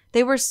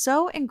 They were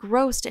so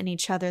engrossed in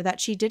each other that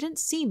she didn't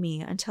see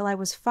me until I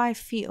was 5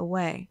 feet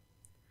away.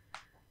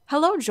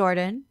 "Hello,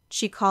 Jordan,"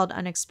 she called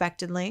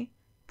unexpectedly.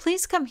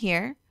 "Please come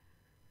here."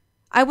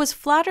 I was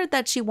flattered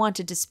that she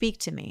wanted to speak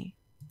to me.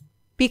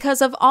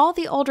 Because of all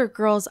the older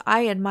girls,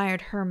 I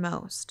admired her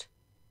most.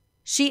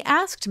 She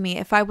asked me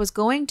if I was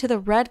going to the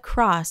Red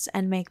Cross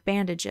and make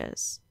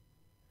bandages.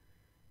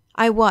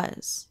 I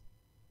was.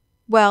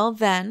 Well,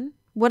 then,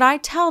 would I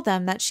tell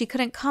them that she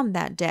couldn't come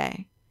that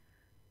day?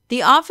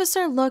 The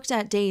officer looked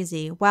at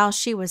Daisy while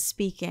she was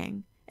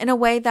speaking, in a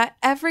way that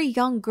every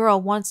young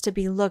girl wants to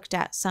be looked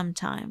at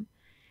sometime.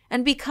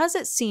 And because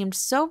it seemed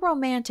so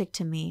romantic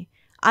to me,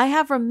 I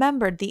have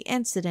remembered the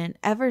incident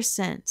ever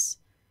since.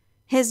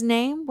 His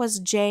name was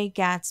J.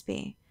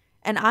 Gatsby,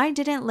 and I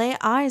didn't lay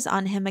eyes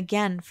on him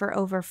again for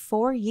over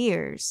 4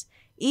 years.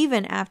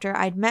 Even after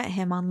I'd met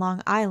him on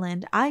Long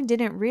Island, I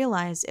didn't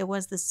realize it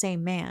was the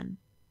same man.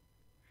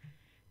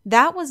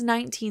 That was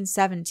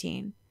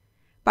 1917.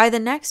 By the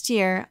next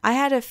year, I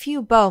had a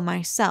few beaux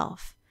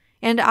myself,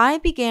 and I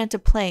began to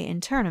play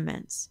in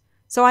tournaments,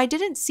 so I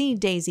didn't see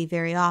Daisy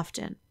very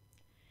often.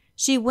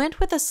 She went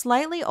with a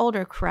slightly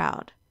older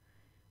crowd,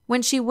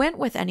 when she went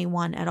with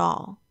anyone at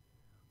all.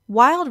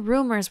 Wild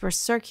rumors were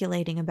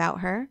circulating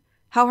about her,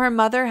 how her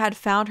mother had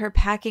found her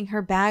packing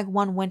her bag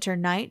one winter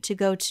night to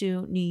go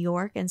to New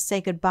York and say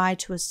goodbye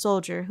to a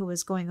soldier who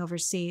was going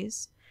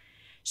overseas.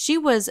 She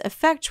was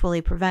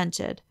effectually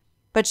prevented,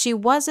 but she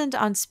wasn't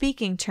on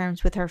speaking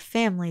terms with her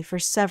family for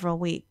several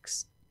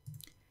weeks.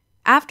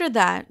 After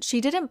that,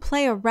 she didn't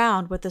play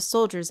around with the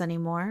soldiers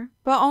anymore,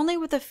 but only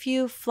with a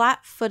few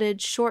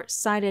flat-footed,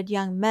 short-sighted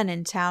young men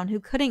in town who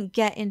couldn't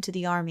get into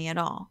the army at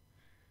all.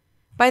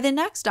 By the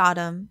next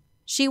autumn,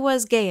 she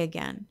was gay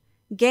again,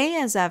 gay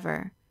as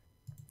ever.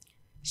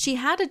 She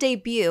had a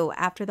debut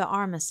after the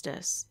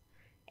armistice,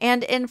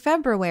 and in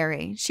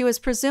February, she was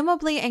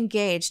presumably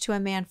engaged to a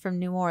man from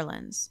New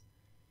Orleans.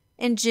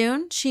 In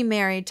June, she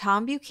married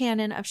Tom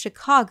Buchanan of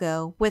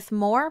Chicago with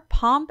more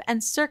pomp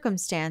and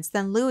circumstance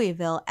than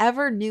Louisville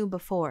ever knew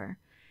before.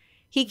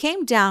 He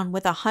came down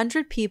with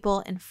 100 people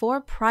in 4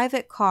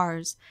 private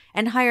cars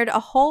and hired a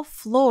whole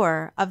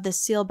floor of the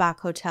Sealback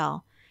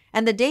Hotel,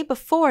 and the day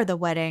before the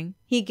wedding,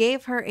 he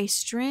gave her a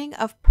string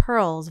of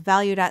pearls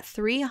valued at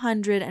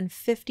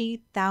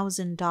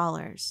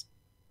 $350,000.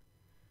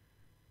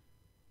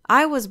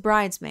 I was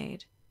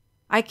bridesmaid.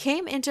 I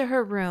came into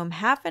her room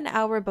half an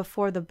hour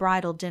before the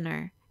bridal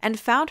dinner and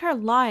found her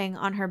lying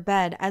on her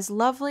bed as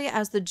lovely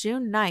as the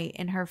June night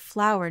in her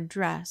flowered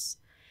dress,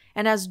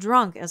 and as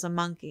drunk as a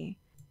monkey.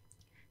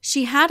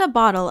 She had a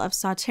bottle of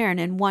Sauterne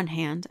in one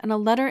hand and a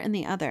letter in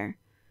the other.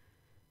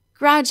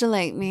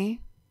 "Gratulate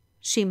me,"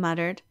 she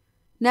muttered.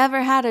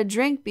 "Never had a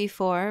drink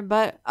before,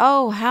 but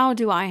oh, how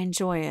do I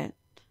enjoy it."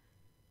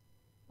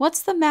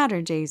 "What's the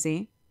matter,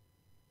 Daisy?"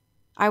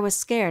 I was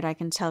scared, I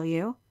can tell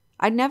you.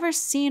 I'd never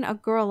seen a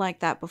girl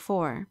like that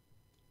before.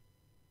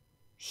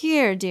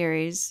 Here,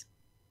 dearies."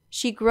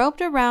 She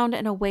groped around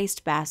in a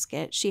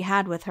wastebasket she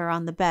had with her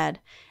on the bed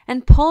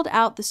and pulled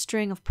out the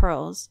string of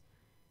pearls.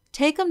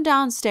 "Take 'em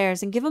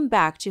downstairs and give 'em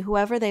back to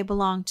whoever they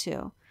belong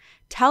to.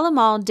 Tell 'em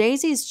all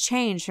Daisy's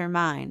changed her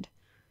mind.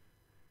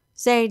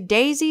 Say,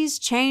 Daisy's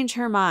changed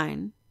her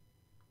mind."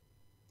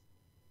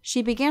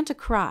 She began to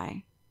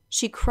cry.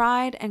 She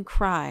cried and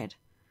cried.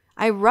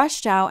 I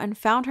rushed out and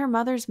found her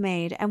mother's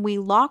maid, and we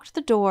locked the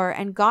door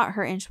and got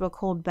her into a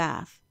cold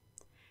bath.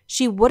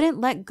 She wouldn't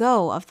let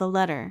go of the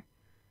letter.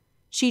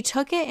 She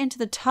took it into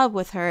the tub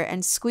with her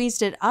and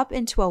squeezed it up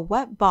into a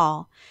wet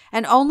ball,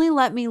 and only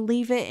let me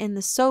leave it in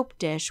the soap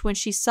dish when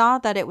she saw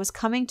that it was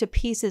coming to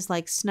pieces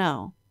like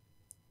snow.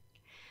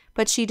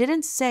 But she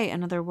didn't say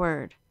another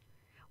word.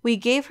 We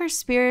gave her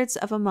spirits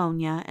of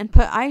ammonia and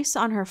put ice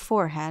on her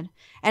forehead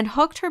and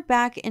hooked her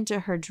back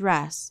into her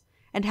dress,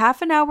 and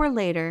half an hour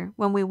later,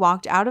 when we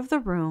walked out of the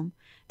room,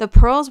 the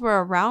pearls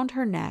were around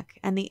her neck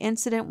and the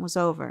incident was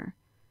over.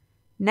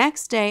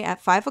 Next day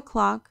at 5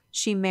 o'clock,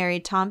 she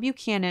married Tom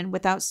Buchanan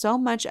without so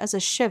much as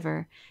a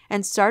shiver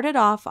and started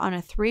off on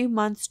a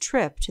 3-month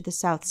trip to the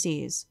South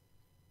Seas.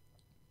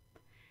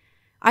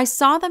 I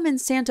saw them in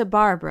Santa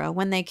Barbara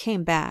when they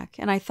came back,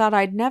 and I thought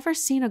I'd never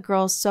seen a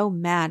girl so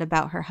mad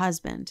about her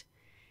husband.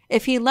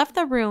 If he left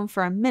the room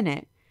for a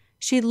minute,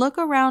 she'd look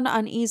around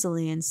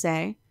uneasily and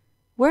say,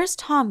 "Where's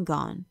Tom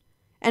gone?"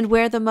 and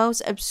wear the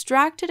most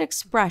abstracted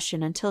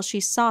expression until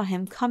she saw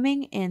him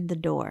coming in the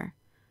door.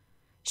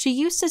 She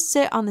used to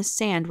sit on the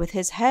sand with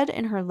his head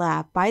in her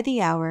lap by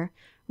the hour,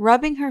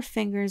 rubbing her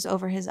fingers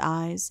over his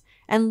eyes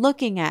and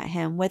looking at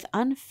him with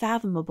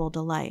unfathomable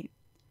delight.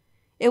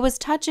 It was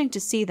touching to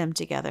see them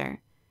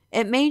together.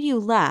 It made you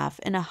laugh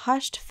in a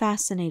hushed,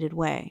 fascinated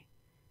way.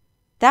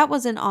 That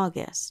was in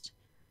August.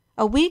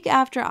 A week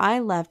after I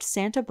left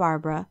Santa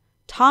Barbara,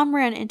 Tom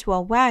ran into a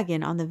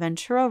wagon on the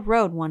Ventura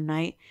Road one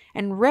night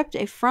and ripped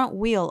a front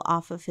wheel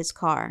off of his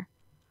car.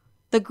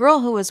 The girl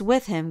who was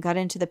with him got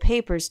into the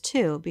papers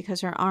too because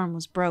her arm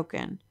was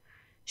broken.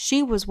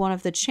 She was one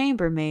of the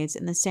chambermaids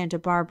in the Santa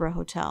Barbara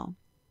Hotel.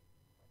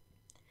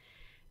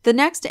 The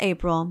next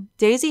April,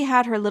 Daisy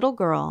had her little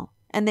girl,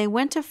 and they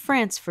went to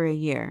France for a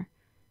year.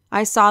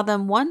 I saw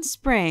them one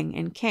spring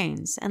in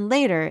Cannes and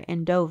later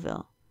in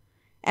Deauville.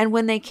 And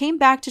when they came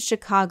back to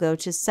Chicago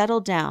to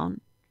settle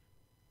down,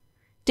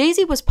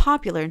 Daisy was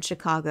popular in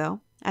Chicago,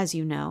 as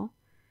you know.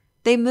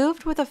 They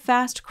moved with a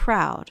fast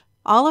crowd,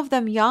 all of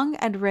them young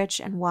and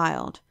rich and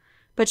wild,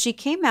 but she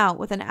came out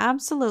with an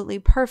absolutely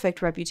perfect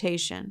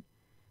reputation,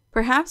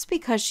 perhaps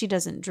because she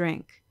doesn't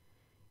drink.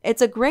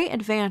 It's a great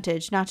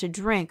advantage not to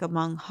drink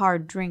among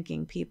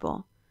hard-drinking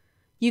people.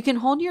 You can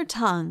hold your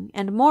tongue,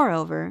 and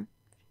moreover,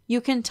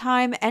 you can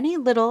time any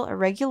little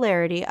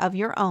irregularity of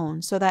your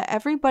own so that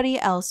everybody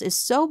else is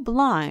so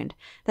blind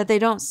that they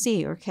don't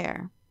see or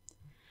care.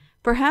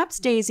 Perhaps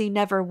Daisy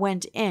never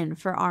went in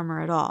for armor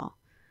at all,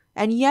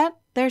 and yet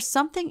there's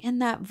something in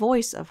that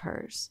voice of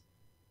hers.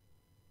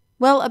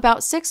 Well,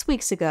 about 6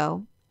 weeks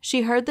ago,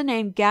 she heard the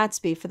name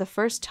Gatsby for the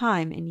first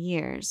time in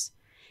years.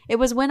 It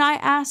was when I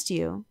asked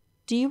you,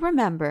 do you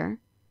remember,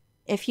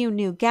 if you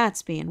knew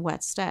Gatsby in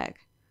West Egg?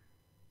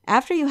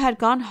 After you had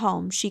gone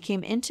home, she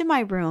came into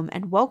my room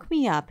and woke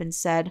me up and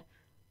said,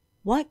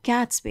 "What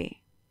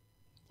Gatsby?"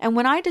 And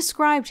when I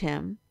described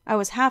him, I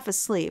was half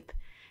asleep,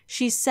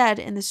 she said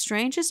in the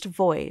strangest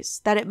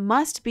voice that it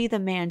must be the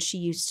man she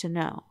used to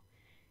know.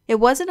 It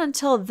wasn't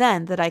until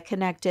then that I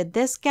connected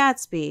this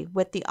Gatsby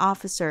with the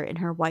officer in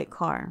her white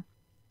car.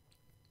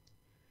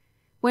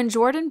 When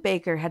Jordan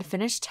Baker had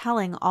finished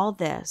telling all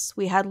this,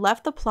 we had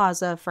left the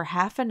plaza for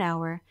half an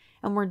hour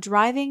and were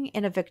driving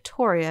in a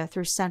Victoria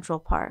through Central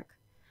Park.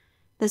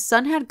 The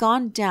sun had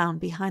gone down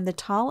behind the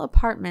tall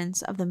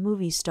apartments of the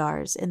movie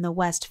stars in the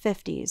West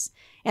 50s,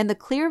 and the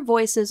clear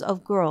voices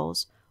of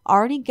girls,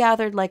 already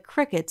gathered like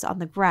crickets on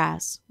the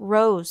grass,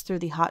 rose through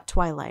the hot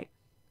twilight.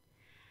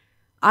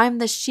 "I'm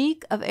the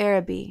Sheik of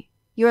Araby.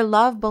 Your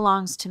love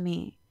belongs to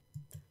me.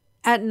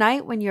 At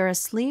night when you're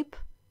asleep,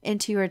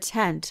 into your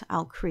tent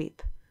I'll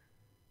creep."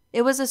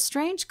 It was a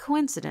strange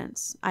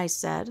coincidence, I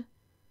said.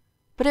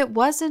 But it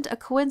wasn't a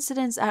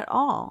coincidence at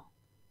all.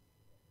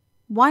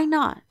 Why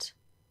not?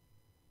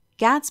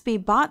 Gatsby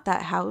bought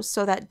that house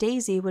so that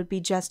Daisy would be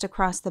just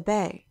across the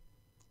bay.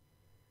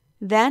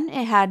 Then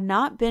it had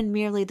not been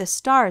merely the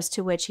stars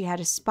to which he had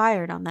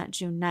aspired on that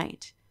June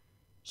night.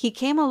 He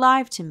came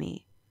alive to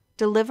me,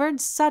 delivered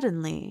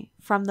suddenly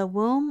from the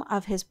womb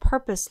of his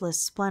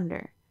purposeless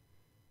splendor.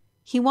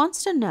 "He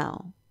wants to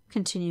know,"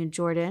 continued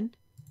Jordan,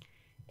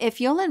 "if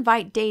you'll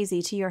invite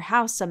Daisy to your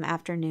house some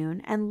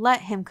afternoon and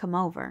let him come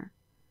over."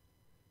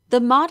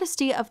 The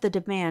modesty of the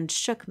demand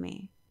shook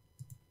me.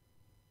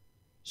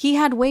 He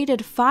had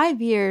waited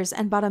 5 years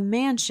and bought a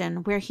mansion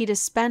where he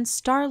dispensed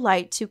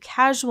starlight to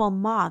casual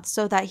moths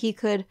so that he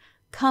could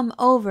come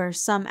over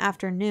some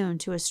afternoon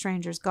to a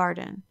stranger's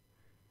garden.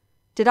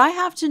 Did I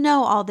have to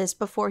know all this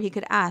before he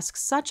could ask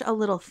such a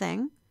little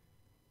thing?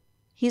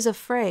 "He's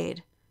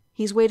afraid.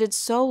 He's waited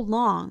so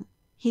long.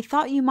 He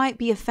thought you might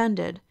be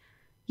offended.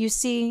 You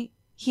see,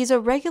 he's a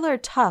regular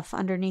tough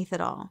underneath it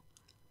all."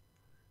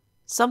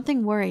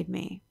 Something worried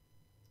me.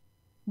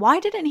 Why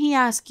didn't he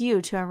ask you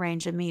to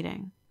arrange a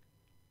meeting?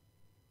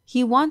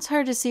 He wants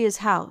her to see his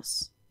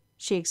house,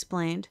 she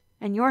explained,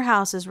 and your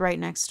house is right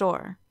next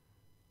door.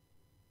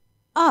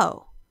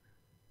 Oh.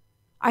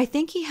 I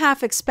think he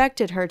half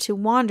expected her to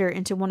wander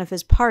into one of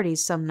his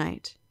parties some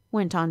night,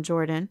 went on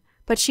Jordan,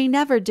 but she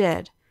never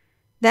did.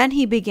 Then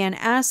he began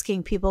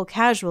asking people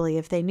casually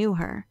if they knew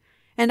her,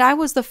 and I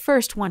was the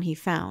first one he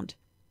found.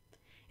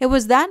 It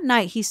was that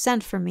night he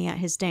sent for me at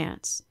his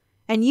dance,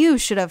 and you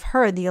should have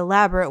heard the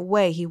elaborate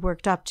way he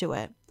worked up to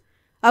it.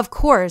 Of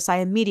course, I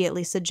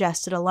immediately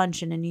suggested a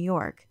luncheon in New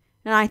York,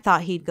 and I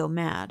thought he'd go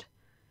mad.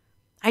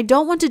 I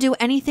don't want to do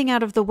anything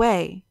out of the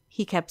way,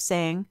 he kept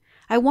saying.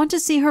 I want to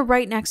see her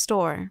right next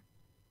door.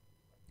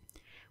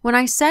 When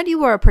I said you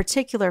were a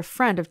particular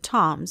friend of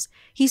Tom's,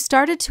 he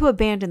started to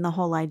abandon the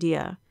whole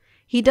idea.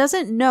 He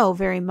doesn't know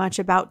very much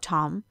about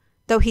Tom,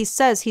 though he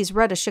says he's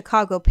read a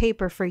Chicago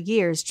paper for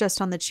years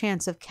just on the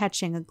chance of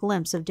catching a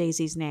glimpse of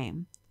Daisy's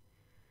name.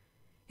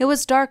 It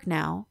was dark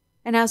now,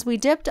 and as we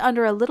dipped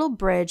under a little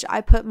bridge,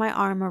 I put my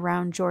arm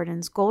around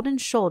Jordan's golden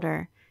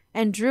shoulder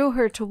and drew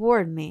her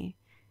toward me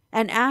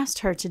and asked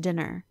her to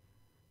dinner.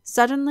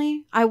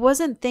 Suddenly, I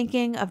wasn't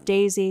thinking of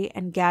Daisy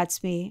and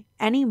Gatsby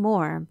any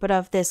more, but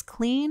of this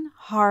clean,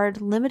 hard,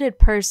 limited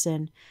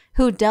person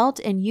who dealt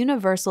in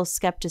universal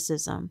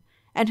skepticism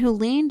and who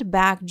leaned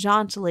back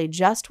jauntily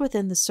just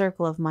within the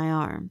circle of my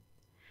arm.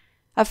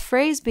 A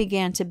phrase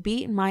began to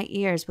beat in my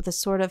ears with a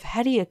sort of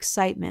heady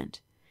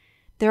excitement.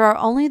 There are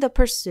only the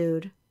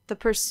pursued, the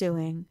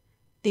pursuing,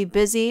 the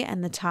busy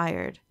and the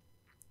tired.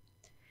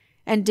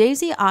 And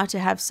Daisy ought to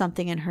have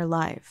something in her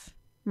life,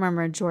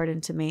 murmured Jordan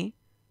to me.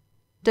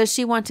 Does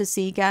she want to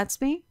see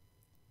Gatsby?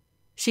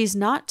 She's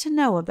not to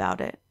know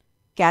about it.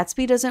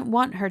 Gatsby doesn't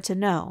want her to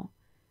know.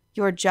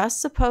 You're just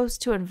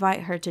supposed to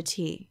invite her to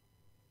tea.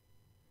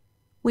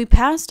 We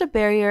passed a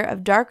barrier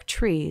of dark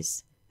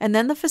trees, and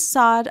then the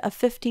facade of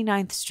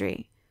 59th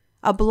Street.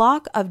 A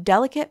block of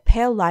delicate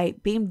pale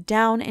light beamed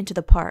down into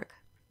the park.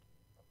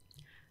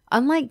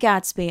 Unlike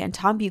Gatsby and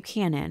Tom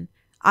Buchanan,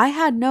 I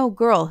had no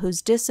girl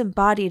whose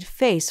disembodied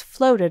face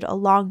floated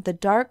along the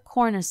dark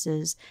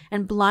cornices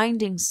and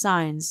blinding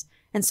signs,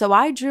 and so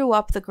I drew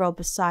up the girl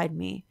beside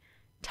me,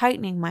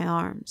 tightening my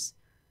arms.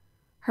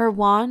 Her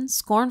wan,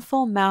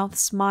 scornful mouth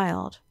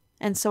smiled,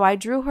 and so I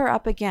drew her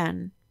up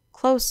again,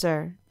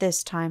 closer,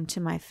 this time to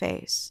my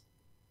face.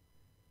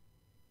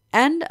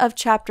 End of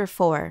Chapter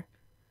 4.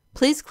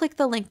 Please click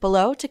the link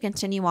below to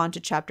continue on to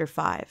Chapter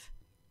 5.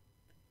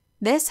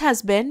 This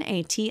has been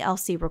a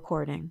TLC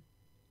recording.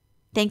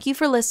 Thank you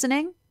for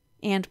listening,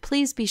 and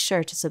please be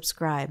sure to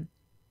subscribe.